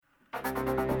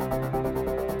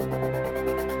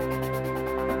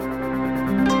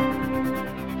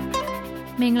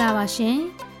မင်္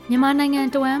ဂလာပါရှင်မြန်မာနိုင်ငံ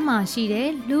တဝမ်းမှာရှိတဲ့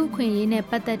လူ့အခွင့်အရေးနဲ့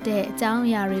ပတ်သက်တဲ့အကြောင်းအ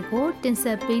ရာတွေကိုတင်ဆ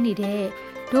က်ပေးနေတဲ့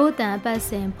ဒို့တန်အ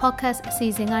ပတ်စဉ် podcast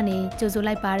အစီအစဉ်ကနေကြို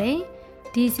ဆိုလိုက်ပါ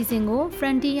တယ်ဒီအစီအစဉ်ကို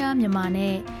Frontier မြန်မာ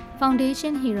နဲ့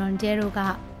Foundation Hirondale တို့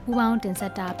ကပူးပေါင်းတင်ဆ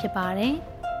က်တာဖြစ်ပါ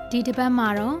တယ်ဒီတစ်ပတ်မှာ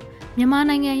တော့မြန်မာ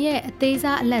နိုင်ငံရဲ့အသေး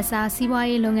စားအလတ်စား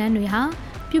စီးပွားရေးလုပ်ငန်း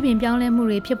တွေဟာပြုပြင်ပြောင်းလဲမှု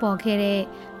တွေဖြစ်ပေါ်ခဲ့တဲ့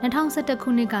2011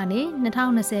ခုနှစ်ကနေ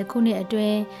2020ခုနှစ်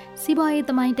အတွင်းစီးပွားရေး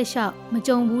သမိုင်းတစ်လျှောက်မ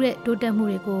ကြုံဘူးတဲ့တိုးတက်မှု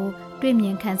တွေကိုတွေ့မြ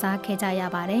င်ခန်းစားခဲ့ကြ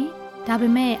ရပါတယ်။ဒါပေ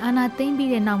မဲ့အာဏာသိမ်းပြီး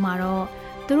တဲ့နောက်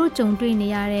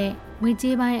မှာတော့သူတို့ကြုံတွေ့နေရတဲ့ငွေ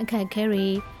ကြေးပိုင်းအခက်အခဲတွေ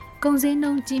ကုန်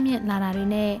စည်နှုန်းကြီးမြင့်လာတာ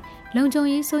တွေနဲ့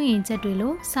လုံခြုံရေးစိုးရိမ်ချက်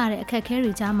တွေလိုစတဲ့အခက်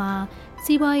အခဲတွေကြား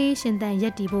မှာစီးပွားရေးရှင်သန်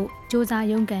ရပ်တည်ဖို့စ조사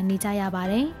ရုန်းကန်နေကြ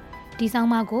ရပါတယ်။ဒီ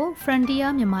ဆောင်မကို Frontier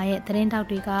မြန်မာရဲ့သတင်း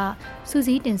တောက်တွေကစူး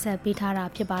စီးတင်ဆက်ပေး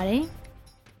ထားတာဖြစ်ပါတယ်။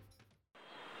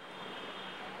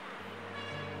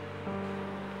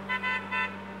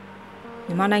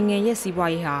မြန်မာနိုင်ငံရဲ့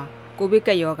စီးပွားရေးဟာကိုဗစ်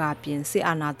ကပ်ရောဂါပြင်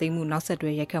စစ်အာဏာသိမ်းမှုနောက်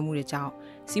ဆက်တွဲရိုက်ခတ်မှုတွေကြော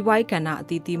င့်စီးပွားရေးကဏ္ဍအ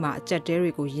သီးသီးမှာအကျပ်တဲ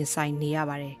တွေကိုရင်ဆိုင်နေ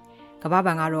ရပါတယ်။ကမ္ဘာ့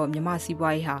ဘဏ်ကတော့မြန်မာ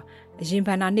စီးပွားရေးဟာအရင်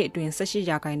ဘဏ္ဍာနှစ်အတွင်း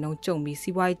18%ကျုံပြီး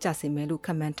စီးပွားရေးကျဆင်းမယ်လို့ခ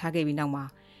န့်မှန်းထားခဲ့ပြီးနောက်မှာ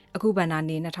အခုဘဏ္ဍာ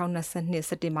နှစ်2022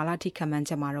စက်တင်ဘာလထိခန့်မှန်း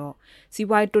ချက်မှာတော့စီး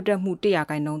ပွားရေးတိုးတက်မှု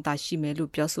1%သာရှိမယ်လို့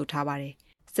ပြောဆိုထားပါတယ်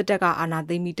။စစ်တပ်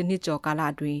ကအာဏာသိမ်းပြီးတစ်နှစ်ကျော်ကာ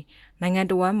လအတွင်းနိုင်ငံ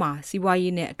တော်ဝန်မှာ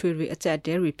စီးပွားရေးနဲ့အထွေထွေ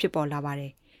အကျပ်တဲတွေဖြစ်ပေါ်လာပါ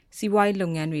တယ်။စီးပွားရေးလု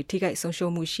ပ်ငန်းတွေထိခိုက်ဆုံး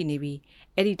ရှုံးမှု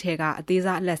ရှိနေပြီးအဲ့ဒီထဲကအ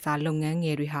သေးစားအလတ်စားလုပ်ငန်းင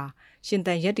ယ်တွေဟာရှင်သ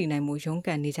န်ရပ်တည်နိုင်မှုရုန်းက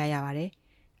န်နေကြရပါတယ်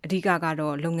။အဓိက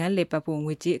ကတော့လုပ်ငန်းလည်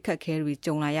ပတ်ဖို့ငွေကြေးအခက်အခဲတွေ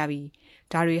ကြုံလာ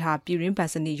ရပြီးဒါတွေဟာပြည်တွင်းဗန်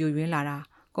စနစ်ယိုယွင်းလာတာ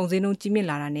ကုန်စည်နှုန်းကြီးမြင့်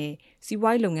လာတာနဲ့စီး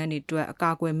ပွားရေးလုပ်ငန်းတွေအတွက်အ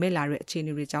ကာအကွယ်မဲ့လာတဲ့အခြေအ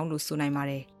နေတွေကြောင့်လို့ဆိုနိုင်ပါ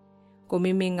တယ်။ကိုမ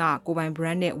င်းမင်းကကိုပိုင်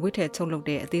brand နဲ့ဝတ်ထည်ချုပ်လုပ်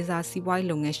တဲ့အသေးစားစီးပွားရေး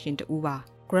လုပ်ငန်းရှင်တူပါ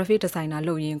graphic designer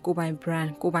လုပ်ရင်ကိုပိုင် brand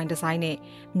ကိုပိုင် design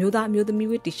နဲ့မျိုးသားမျိုးသမီး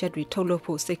ဝတ် t-shirt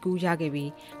တွေထုတ်လုပ်ဖို့စိတ်ကူးရခဲ့ပြီး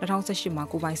2018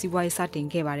မှာကိုပိုင်စီးပွားရေးစ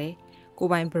တင်ခဲ့ပါတယ်။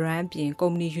ကိုပိုင် brand ပြင်ကု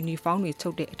မ္ပဏီ uniform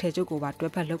တွေချုပ်တဲ့အထည်ချုပ်ကိုပါတွဲ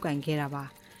ဖက်လုပ်ကိုင်ခဲ့တာပါ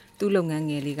။သူ့လုပ်င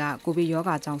န်းငယ်လေးကကိုဗစ်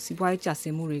ရောဂါကြောင့်စီးပွားရေးကျ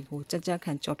ဆင်းမှုတွေ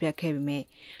ကိုကြက်ကြက်ခံကြော်ပြတ်ခဲ့ပေမဲ့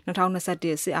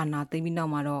2021စစ်အာဏာသိမ်းပြီး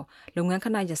နောက်မှာတော့လုပ်ငန်း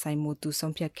ခဏရပ်ဆိုင်းမှုသူ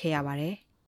ဆုံးဖြတ်ခဲ့ရပါတယ်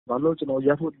။ဘာလို့ကျွန်တော်ရ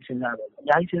ပ်ဖို့စဉ်းစားတယ်။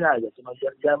အများကြီးစဉ်းစားရတယ်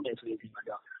ကျွန်တော်ရပ်မယ်ဆိုရင်ဒီမှာ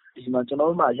ကြောင့်ဒီမှာ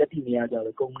ကျွန်တော်တို့မှာရက်တည်နေရကြတ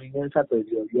ယ်ကုမ္ပဏီနဲ့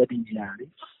ဆက်သွယ်ပြီးတော့ရက်တည်နေရ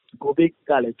တယ်ကို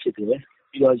ဗစ်ကလည်းဖြစ်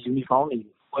တယ်ပြီးတော့ uniform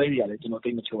တွေပွဲတွေကလည်း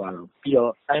ကျွန်တော်တိတ်မချိုးရတော့ပြီးတော့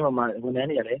အဲ့မှာဝန်ထ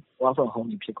မ်းတွေကလည်း work from home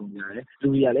တွေဖြစ်ကုန်ကြတယ်လူ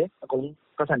တွေကလည်း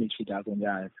အကုန်ပတ်စံတွေချီတာကုန်ကြ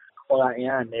တယ်ဟောလာ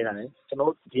အင်အားနေတာလေ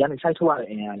ကျွန်တော်ဒီကနေ site ထုတ်ရတဲ့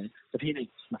အင်အားလည်းတဖြည်းဖြ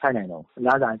ည်းမဆိုင်နိုင်တော့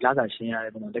ဘူးလားစာရှင်းရ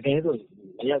တယ်ပေါ့တကယ်ဆို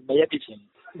မရက်ပြစ်ချ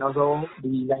င်းနောက်ဆုံးဒီ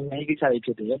နိုင်ငံရေးကိစ္စတွေဖြ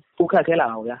စ်တယ်ပို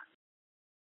ခက်ခဲလာအောင်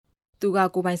ဗျာသူက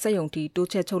ကိုပိုင်စက်ယုံတီတိုး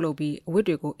ချက်ချုပ်လုပ်ပြီးအ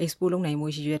ဝတ်တွေကို export လုပ်နိုင်မှု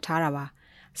ရည်ရွယ်ထားတာပါ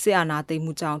စစ်အာဏာသိမ်း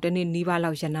မှုကြောင့်တနေ့နီးပါး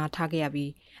လောက်ရန်နာထားခဲ့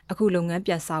ရပြီးအခုလုပ်ငန်းပြ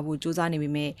န်စဖို့ကြိုး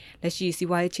စားနေပေမဲ့လက်ရှိ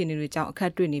စီးပွားရေးအခြေအနေတွေကြောင့်အ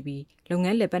ခက်တွေ့နေပြီးလုပ်င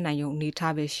န်းလည်ပတ်နိုင်ရုံအနေ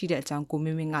ထားပဲရှိတဲ့အကြောင်းကို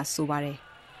မင်းမင်းကဆိုပါ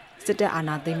တယ်စစ်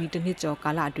တပ်အာဏာသိမ်းပြီးတစ်နှစ်ကျော်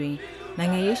ကာလအတွင်းနို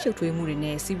င်ငံရေးရှုပ်ထွေးမှုတွေ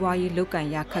နဲ့စီးပွားရေးလုပ်ကန်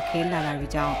ရခက်ခဲလာတာ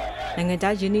တွေကြောင့်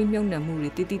နိုင်ငံခြားယင်းနှိမ့်မြုပ်နှံမှု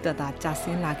တွေတိတိတတ်တာကျ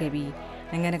ဆင်းလာ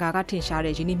ခဲ့ပြီးနိုင်ငံတကာက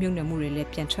ထင်ရှားတဲ့ယင်းနှိမ့်မြုပ်နှံမှုတွေလည်း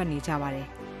ပြန်ထွက်နေကြပါ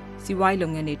တယ်စီးပွား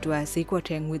ရေးလုပ်ငန်းတွေအတွက်ဈေးကွက်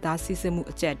ထဲငွေသားစီးဆင်းမှု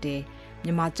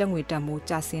အကျပ်တဲမြန်မာကျပ်ငွေ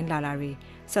တန်ဖိုးကျဆင်းလာတာတွေ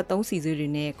73စီဆွေး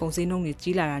တွေနဲ့ကုန်စည်နှုန်းတွေ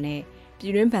ကြီးလာတာ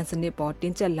နဲ့ပြည်တွင်းဗန်စနစ်ပေါ်တ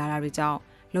င်းကျပ်လာတာတွေကြော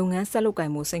င့်လုပ်ငန်းဆက်လုပ်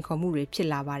ကိုင်မှုစိန်ခေါ်မှုတွေဖြစ်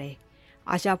လာပါတယ်။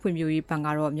အာရှဖွံ့ဖြိုးရေးဘဏ်က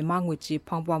တော့မြန်မာ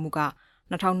ငွေကြေးဖောင်းပွားမှုက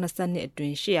2022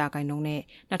အတွင်း8%နဲ့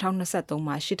2023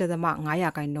မှာ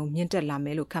8.5%မြင့်တက်လာ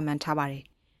မယ်လို့ခန့်မှန်းထားပါတယ်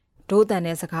။ဒို့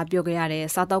တန်နဲ့စကားပြောခဲ့ရ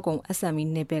တဲ့စားတောက်ကုန် SME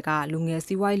နယ်ပယ်ကလူငယ်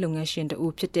စီးပွားရေးလုပ်ငန်းရှင်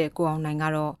တဦးဖြစ်တဲ့ကိုအောင်နိုင်က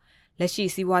တော့လက်ရှိ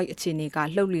စီးပွားရေးအခြေအနေက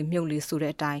လှုပ်လေမြုပ်လေ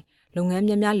ဆိုတဲ့အတိုင်းလုပ်င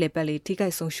န်းများများလည်ပတ်လေထိခို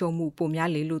က်ဆုံးရှုံးမှု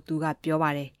ပိုများလေလို့သူကပြောပါ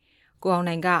တယ်။ကိုအောင်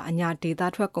နိုင်က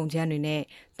အညာဒေတာထွက်ကုန်ကျန်းတွေနဲ့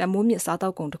တမိုးမြင့်စားတော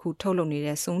က်ကုန်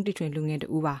တစ်ခုထုတ်လုပ်နေတဲ့စုံတီထွင်လူငယ်တူ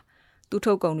ပါ။သူ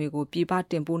ထုတ်ကုန်တွေကိုပြည်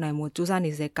ပတင်ပို့နိုင်မှုစူးစ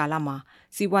မ်းနေတဲ့ကာလမှာ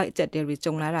စီးပွားရေးအကျပ်တဲတွေ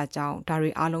ကြုံလာတာကြော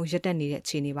င့်ဒါတွေအားလုံးရပ်တန့်နေတဲ့အ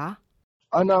ခြေအနေပါ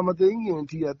။အာဏာမသိမ်းခင်အ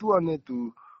ထိကသူ့အနေနဲ့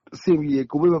သူအဆင်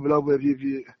ပြေကိုဗစ်ဘယ်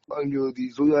လောက်ပဲဖြစ်ဖြစ်အ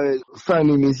မျိုးဒီဆိုရရဲ့စိုင်း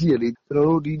နေရှိရလေ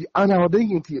ကျွန်တော်တို့ဒီအာဏာမသိ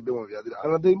မ်းခင်ထိပြောပါ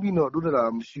ဗျာအာဏာသိမ်းပြီးတော့တိုး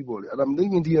တက်တာမရှိပေါ့လေအာဏာမသိ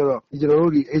မ်းခင်ထိကတော့ဒီကျွန်တော်တို့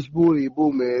ဒီ export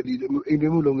တွေပို့မယ်ဒီအိမ်တွ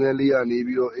င်းမှုလုပ်ငန်းလေးကနေ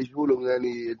ပြီးတော့ export လုပ်ငန်း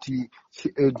တွေအထိ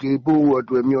ဒီပို့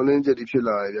အတွက်မျှော်လင့်ချက်တွေဖြစ်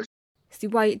လာတယ်ဗျာ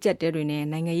စီးပွားရေးအကျပ်တဲတွေ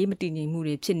နဲ့နိုင်ငံရေးမတည်ငြိမ်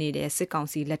မှုတွေဖြစ်နေတဲ့စစ်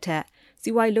ကောင်စီလက်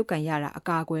ထက်စီးပွားရေးလုပ်ကင်ရတာအ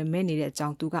ကာအကွယ်မဲ့နေတဲ့အကြော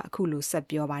င်းသူကအခုလို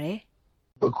ဆက်ပြောပါတယ်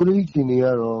အခုလေးချိန်တွေ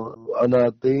ကတော့အနာ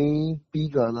သိ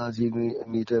န်းပြီးကာလချိန်တွေ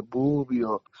အနေနဲ့ပို့ပြီး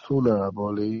တော့ဆိုးလာတာ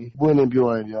ပေါ့လေပွ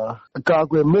င့်နေပြောရရင်ဗျာအကာအ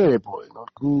ကွယ်မဲ့တယ်ပေါ့လေနော်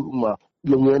အခုမှ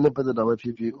လုပ်ငန်းနဲ့ပတ်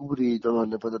သက်တာပဲဖြစ်ဖြစ်ဥပဒေကြောင့်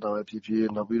လည်းပတ်သက်တာပဲဖြစ်ဖြစ်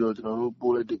နောက်ပြီးတော့ကျွန်တော်တို့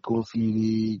ပို့လိုက်တဲ့ကုန်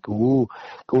စည်တွေ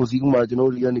ကိုကုန်စည်မှာကျွန်တော်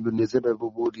တို့ဒီကနေပြီးနေဆက်ပဲ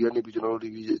ပို့ဒီကနေပြီးကျွန်တော်တို့ဒီ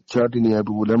ချားတင်နေရ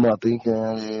ပို့လည်းမအသိခံ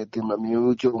ရတယ်တင်မ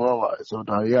မျိုးကြုံရပါတယ်ဆိုတော့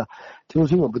ဒါတွေက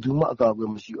ကျွန်တော်ရှိမှဘယ်သူမှအကာ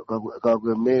အကွယ်မရှိဘူးအကာအကွ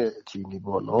ယ်မဲ့အခြေအနေ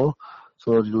ပေါ့နော်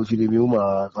ဆိုတော့ဒီလိုအခြေအနေမျိုး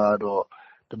မှာကတော့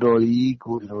တော်တော်ကြီး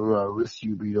ကိုကျွန်တော်တို့က risk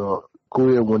ယူပြီးတော့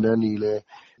ကိုယ့်ရဲ့ဝန်ထမ်းတွေလ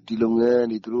ည်းဒီလုပ်င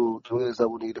န်းတွေသူတို့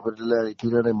ရဲ့စာဝန်တွေတစ်ဖက်တစ်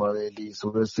လက်ထိထားနိုင်ပါလေဒီဆို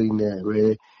တဲ့စိတ်နဲ့ပဲ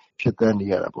ဖြစ်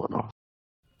တတ်နေရတာပေါ့နော်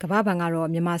ကမ္ဘာ့ဘဏ်ကတော့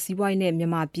မြန်မာစီးပွားရေး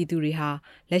နဲ့မြန်မာပြည်သူတွေဟာ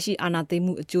လက်ရှိအာဏာသိ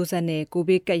မ်းမှုအကျိုးဆက်နဲ့ကိုဗ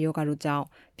စ်ကပ်ရောဂါတို့ကြော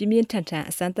င့်ပြင်းပြင်းထန်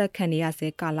ထန်အစမ်းသက်ခံနေရ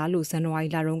ဆဲကာလလို့ဇန်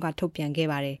နဝါရီလတုန်းကထုတ်ပြန်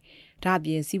ခဲ့ပါတယ်။ဒါ့အပြ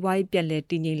င်စီးပွားရေးပြက်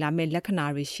လက်တည်ငြိမ်လာမဲ့လက္ခ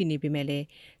ဏာတွေရှိနေပေမဲ့လ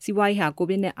ည်းစီးပွားရေးဟာကို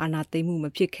ဗစ်နဲ့အာဏာသိမ်းမှု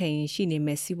မဖြစ်ခင်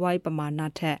ရှိနေမဲ့စီးပွားရေးပမာဏ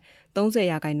ထက်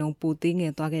30%ပိုသေး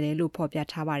ငယ်သွားခဲ့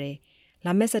တယ်လို့ဖော်ပြထားပါတယ်။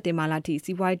လာမယ့်စက်တင်ဘာ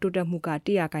လထိစီးပွားရေးတိုးတက်မှုက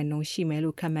100%ရှိမယ်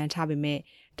လို့ခန့်မှန်းထားပေ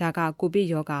မဲ့ဒါကကိုဗစ်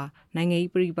ရောဂါနိုင်ငံ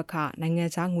ရေးပြည်ပခနိုင်ငံ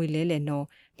ခြားငွေလဲလှယ်နှု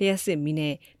န်းလျှက်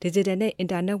စစ်မီနဲ့ digital နဲ့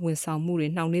internet ဝန်ဆောင်မှုတွေ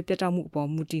နှောင့်နှေးပြတ်တောက်မှုအပေါ်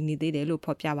မူတည်နေသေး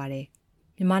တယ်လို့ဖော်ပြပါတယ်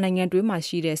။မြန်မာနိုင်ငံတွင်း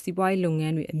မှာရှိတဲ့စီးပွားရေးလုပ်င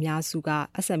န်းတွေအများစုက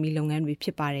SME လုပ်ငန်း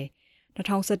တွေဖြစ်ပါတယ်။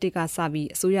2011ကစပြီး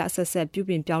အစိုးရအဆက်ဆက်ပြု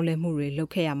ပြင်ပြောင်းလဲမှု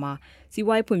တွေလုပ်ခဲ့ရမှာ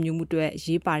စီးပွားရေးဖွံ့ဖြိုးမှု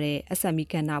တွေရေးပါတဲ့ SME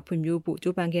ကဏ္ဍဖွံ့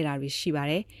ဖြိုးဖို့ကြိုးပမ်းခဲ့တာတွေရှိပါတ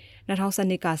ယ်။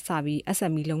2012ကစပြီး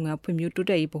SME လုပ်ငန်းဖွံ့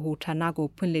ဖြိုးတိုးတက်ရေးဗဟိုဌာန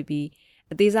ကိုဖွင့်လှစ်ပြီး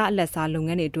အသေးစားအလက်စားလုပ်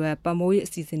ငန်းတွေအတွက်ပံ့ပိုးရေး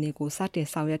အစီအစဉ်တွေကိုစ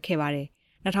တင်ဆောင်ရွက်ခဲ့ပါတယ်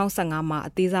။2015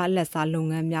မှာအသေးစားအလက်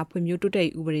စားလုပ်ငန်းများဖွံ့ဖြိုးတိုး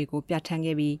တက်ရေးဥပဒေကိုပြဋ္ဌာန်း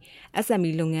ခဲ့ပြီး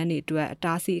SME လုပ်ငန်းတွေအတွက်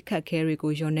အတားအဆီးအခက်အခဲတွေ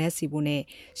ကိုလျော့နည်းစေဖို့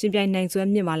နဲ့ရှင်ပြိုင်နိုင်စွ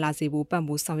မ်းမြင့်မားလာစေဖို့ပံ့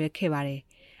ပိုးဆောင်ရွက်ခဲ့ပါတယ်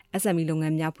။ SME လုပ်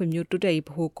ငန်းများဖွံ့ဖြိုးတိုးတက်ရေးဗ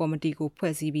ဟိုကော်မတီ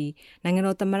ကိုဖွဲ့စည်းပြီးနိုင်ငံ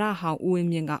တော်သမ္မတဟောင်းဦးဝ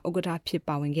င်းမြင့်ကဥက္ကဋ္ဌဖြစ်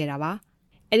ပါဝင်ခဲ့တာပါ။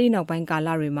အဲ့ဒီနောက်ပိုင်းကာ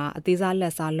လတွေမှာအသေးစား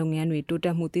လက်စားလုပ်ငန်းတွေတိုးတ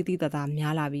က်မှုတည်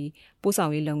တည်သာများလာပြီးပို့ဆော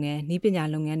င်ရေးလုပ်ငန်း၊နည်း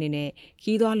ပညာလုပ်ငန်းတွေ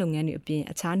နဲ့ခီးသွွားလုပ်ငန်းတွေ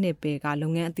အပြင်အခြားနယ်ပယ်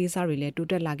ကလုပ်ငန်းအသေးစားတွေလ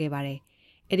ည်းတိုးတက်လာခဲ့ပါတယ်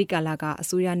။အဲ့ဒီကာလကအ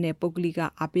စိုးရနဲ့ပုဂ္ဂလိက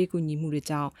အားပေးကူညီမှုတွေ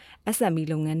ကြောင့် SME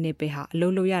လုပ်ငန်းနယ်ပယ်ဟာ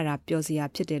အလုပ်လုပ်ရတာပျော်စရာ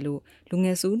ဖြစ်တယ်လို့လူင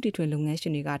ယ်စုတီထွင်လုပ်ငန်းရှ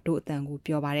င်တွေကတို့အတန်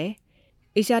ကိုပြောပါတယ်။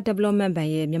 Asia Development Bank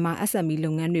ရဲ့မြန်မာ SME လု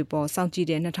ပ်ငန်းတွေပေါ်စောင့်ကြည့်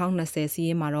တဲ့2020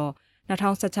စီးရင်မှာတော့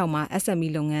2016မှာ SME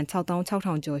လုပ်ငန်း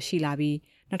66,000ကျော်ရှိလာပြီး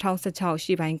2016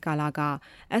ရှေ့ပိုင်းကာလက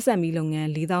SME လုပ်ငန်း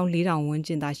44,000ဝန်းကျ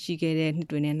င်သာရှိခဲ့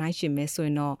တဲ့နှစ်တွေနဲ့နှိုင်းယှဉ်မယ်ဆို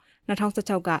ရင်တော့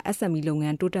2016က SME လုပ်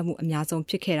ငန်းတိုးတက်မှု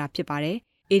အများဆုံးဖြစ်ခဲ့တာဖြစ်ပါတယ်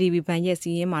။ ADB ဘဏ်ရဲ့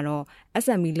စီးရင်မှာတော့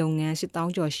SME လုပ်ငန်း8,000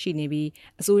ကျော်ရှိနေပြီး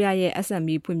အစိုးရရဲ့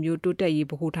SME ဖွံ့ဖြိုးတိုးတက်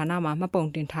ရေးဗဟိုဌာနမှမှတ်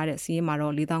ပုံတင်ထားတဲ့စီးရင်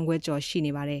မှာတော့4,000ခွဲကျော်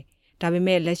ရှိနေပါတယ်။ဒါပေ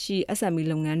မဲ့လက်ရှိ SME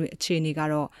လုပ်ငန်းတွေအခြေအနေ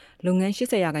ကတော့လုပ်ငန်း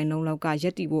80%လောက်က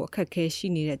ရပ်တည်ဖို့အခက်အခဲရှိ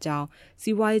နေတဲ့အကြော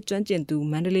င်းစီးပွားရေးကျွ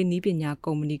မ်းကျင်သူမန္တလေးနည်း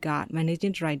ပညာကုမ္ပဏီက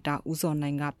Managing Director ဦး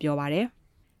စောနိုင်ကပြောပါတယ်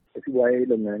။စီးပွားရေး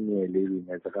လုပ်ငန်းတွေလေး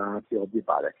တွေနဲ့စကားပြောပြ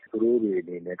ပါတယ်။သူတို့တွေအ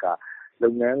နေနဲ့ကလု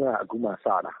ပ်ငန်းကအခုမှ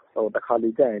စတာတခါ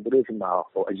လေကြာရင်သူတို့ဒီ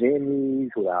မှာအရင်း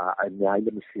အနှီးဆိုတာ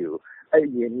အများကြီးမရှိဘူး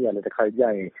အဲ့အရင်းအနှီးကလည်းတခါကြာ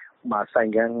ရင်ဆို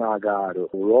င်ကန်းငါးကားတို့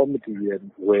raw material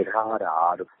ဝယ်ထားတာ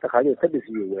တို့တခါကျစက်ပစ္စ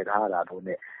ည်းတွေဝယ်ထားတာတို့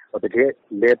ਨੇ တကယ်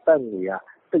လေပတ်ငွေ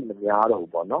ကသိပ်မများတော့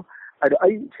ဘူးပေါ့နော်အဲ့တော့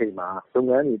အဲ့ဒီအချိန်မှာလုပ်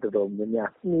ငန်း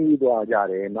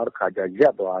တွေတော်တော်များများနှီးသွားကြတယ်နောက်တစ်ခါကျ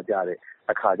ရပ်သွားကြတယ်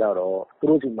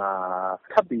အခါကျတော့သူတို့ဒီမှာ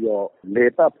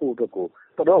ထပ်ပြီးတော့လေပတ်ဖို့အတွက်ကို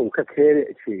တော်တော်ခက်ခဲတဲ့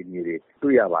အခြေအနေတွေ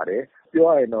တွေ့ရပါတယ်ပြော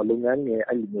ရရင်တော့လုပ်ငန်း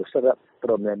ငယ်အဲ့လိုမျိုးဆက်ရက်တော်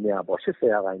တော်များများပေါ့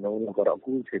80%လောက်ကတော့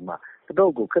အခုအချိန်မှာတော်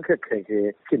တော်ကိုခက်ခဲ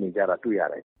ဖြစ်နေကြတာတွေ့ရတ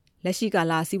ယ်လက်ရှိကာ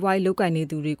လစီးပွားရေးလုပ်ကိုင်နေ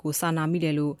သူတွေကိုစာနာမိ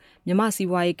တယ်လို့မြမ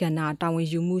စီးပွားရေးကဏ္ဍတာ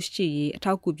ဝန်ယူမှုရှိရေး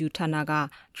အထောက်အကူပြုဌာနက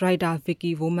ဒရိုက်တာ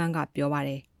ဗစ်ကီဝိုမန်ကပြောပါ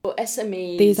တယ်SME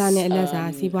ဒေသနဲ့အလက်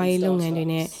စားစီးပွားရေးလုပ်ငန်းတွေ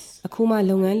နဲ့အခုမှ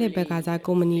လုပ်ငန်းလက်ဘက်ကစား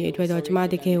ကုမ္ပဏီတွေအတွက်တော့ကျွန်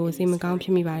မတကယ်ကိုစိတ်မကော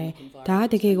င်းဖြစ်မိပါတယ်ဒါ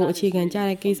ကတကယ်ကိုအခြေခံကျ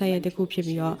တဲ့ကိစ္စရဲ့တစ်ခုဖြစ်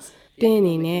ပြီးတော့တင်း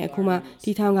အနေနဲ့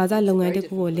အခုမှဒီထောင်ကားစားလုပ်ငန်း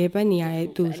တစ်ခုကိုလေပတ်နေရ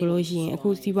တဲ့သူဆိုလို့ရှိရင်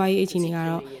အခုစီးပွားရေးအခြေအနေ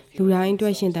ကတော့လူတိုင်းအတွ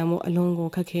က်ရှင်သန်မှုအလုံးကို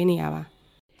ခက်ခဲနေရပါ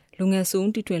လူ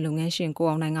ငယ်စုတီထွင်လုပ်ငန်းရှင်ကို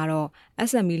အောင်နိုင်ကတော့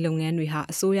SME လုပ်ငန်း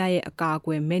တွေဟာအစိုးရရဲ့အကာအ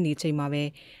ကွယ်မဲ့နေချိန်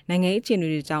မှာပဲနိုင်ငံရေးအခြေအနေ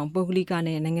တွေကြောင့်ပုဂ္ဂလိက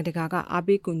နဲ့နိုင်ငံတကာက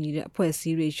အားပေးကူညီတဲ့အဖွဲ့အစ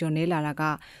ည်းတွေညှော်နှဲလာတာ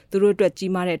ကသူတို့အတွက်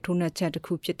ကြီးမားတဲ့ထိုးနှက်ချက်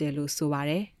တစ်ခုဖြစ်တယ်လို့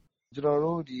ဆိုပါတယ်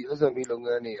ကျွန်တော်တို့ဒီ SME လုပ်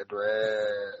ငန်းတွေအတွက်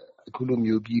အခုလို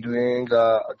မျိုးပြည်တွင်း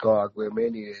ကအကာအကွယ်မဲ့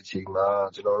နေတဲ့အချိန်မှာ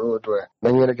ကျွန်တော်တို့အတွက်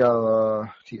နိုင်ငံတကာ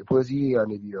ဒီအဖွဲ့အစည်းတွေက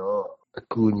နေပြီးတော့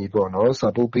အကူအညီပေါ့နော်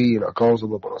support ပေးရင်အကော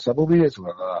င်းဆုံးပဲပေါ့နော် support ပေးရ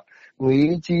ဆိုတာက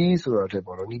ငွေကြီးဆိုတာ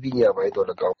တဲ့ပေါ့နော်ဤပညာပို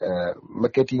င်းတော့လည်းကောင်း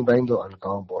marketing ပိုင်းတော့လည်း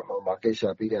ကောင်းပေါ့နော် market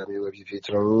share ပေးတာမျိုးပဲဖြစ်ဖြစ်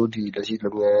ကျွန်တော်တို့ဒီလက်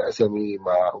ရှိလုပ်ငန်း SME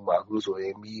တွေမှာဥပမာအခုဆို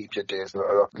ရင်မီးဖြစ်တယ်ဆို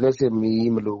တော့လက်စစ်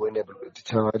မီးမလိုဘဲနဲ့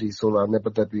တခြားဒီ solar နဲ့ပ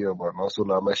တ်သက်ပြီးတော့ပေါ့နော်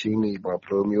solar machine တွေပေါ့ဘယ်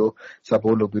လိုမျိုး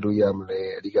support လုပ်ပေးလို့ရ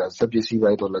မလဲအဓိကစက်ပစ္စ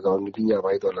ည်းပိုင်းတော့လည်းကောင်းဤ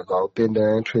ပညာပိုင်းတော့လည်းကောင်းတင်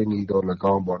တန်း training တော့လည်း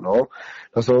ကောင်းပေါ့နော်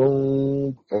နောက်ဆုံး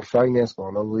finance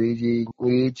ပေါ့နော်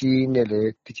ငွေကြီးနဲ့လည်း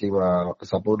ဒီချိန်မှာ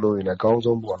support လုပ်ရင်လည်းအကောင်း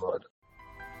ဆုံးပေါ့နော်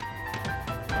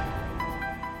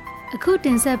အခုတ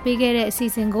င်ဆက်ပေးခဲ့တဲ့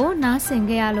အစီအစဉ်ကိုနားဆင်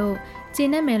ကြရလို့ ကျ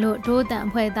င်းနေမယ်လို့ဒိုးအတန်အ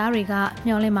ဖွဲ့သားတွေက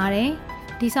မျှော်လင့်ပါတယ်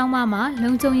။ဒီဆောင်မမှာ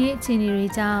လုံခြုံရေးအခြေအနေတွေ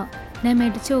ကြောင့်နာမ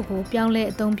ည်တချို့ကိုပြောင်းလဲ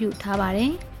အသုံးပြုထားပါတ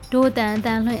ယ်။ဒိုးအတန်အတ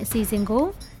န်လွှင့်အစီအစဉ်ကို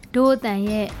ဒိုးအတန်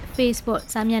ရဲ့ Facebook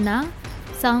စာမျက်နှာ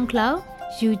SoundCloud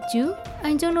YouTube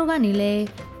အိုင်ကျွန်းတို့ကနေလည်း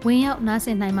ဝင်ရောက်နားဆ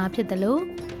င်နိုင်မှာဖြစ်တယ်လို့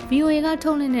VOA က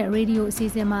ထုတ်လွှင့်တဲ့ရေဒီယိုအစီ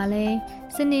အစဉ်မှာလည်း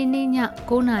စနေနေ့ည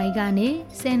9:00နာရီကနေ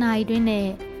10:00နာရီတွင်းနဲ့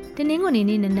တနင်္ဂနွေ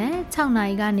နေ့နနက်6:00နာ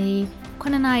ရီကနေ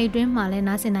9:00နာရီတွင်းမှာလည်း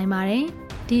နားဆင်နိုင်ပါတယ်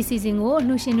။ဒီအစီအစဉ်ကို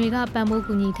လူရှင်တွေကပံ့ပိုး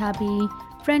ကူညီထားပြီး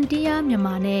Frontier မြန်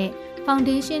မာနဲ့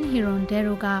Foundation Hero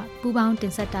Dero ကပူးပေါင်းတ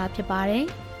င်ဆက်တာဖြစ်ပါတယ်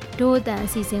။ဒို့အတန်အ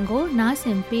စီအစဉ်ကိုနားဆ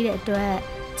င်ပေးတဲ့အတွက်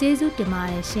ကျေးဇူးတင်ပါ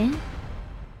တယ်ရှင်။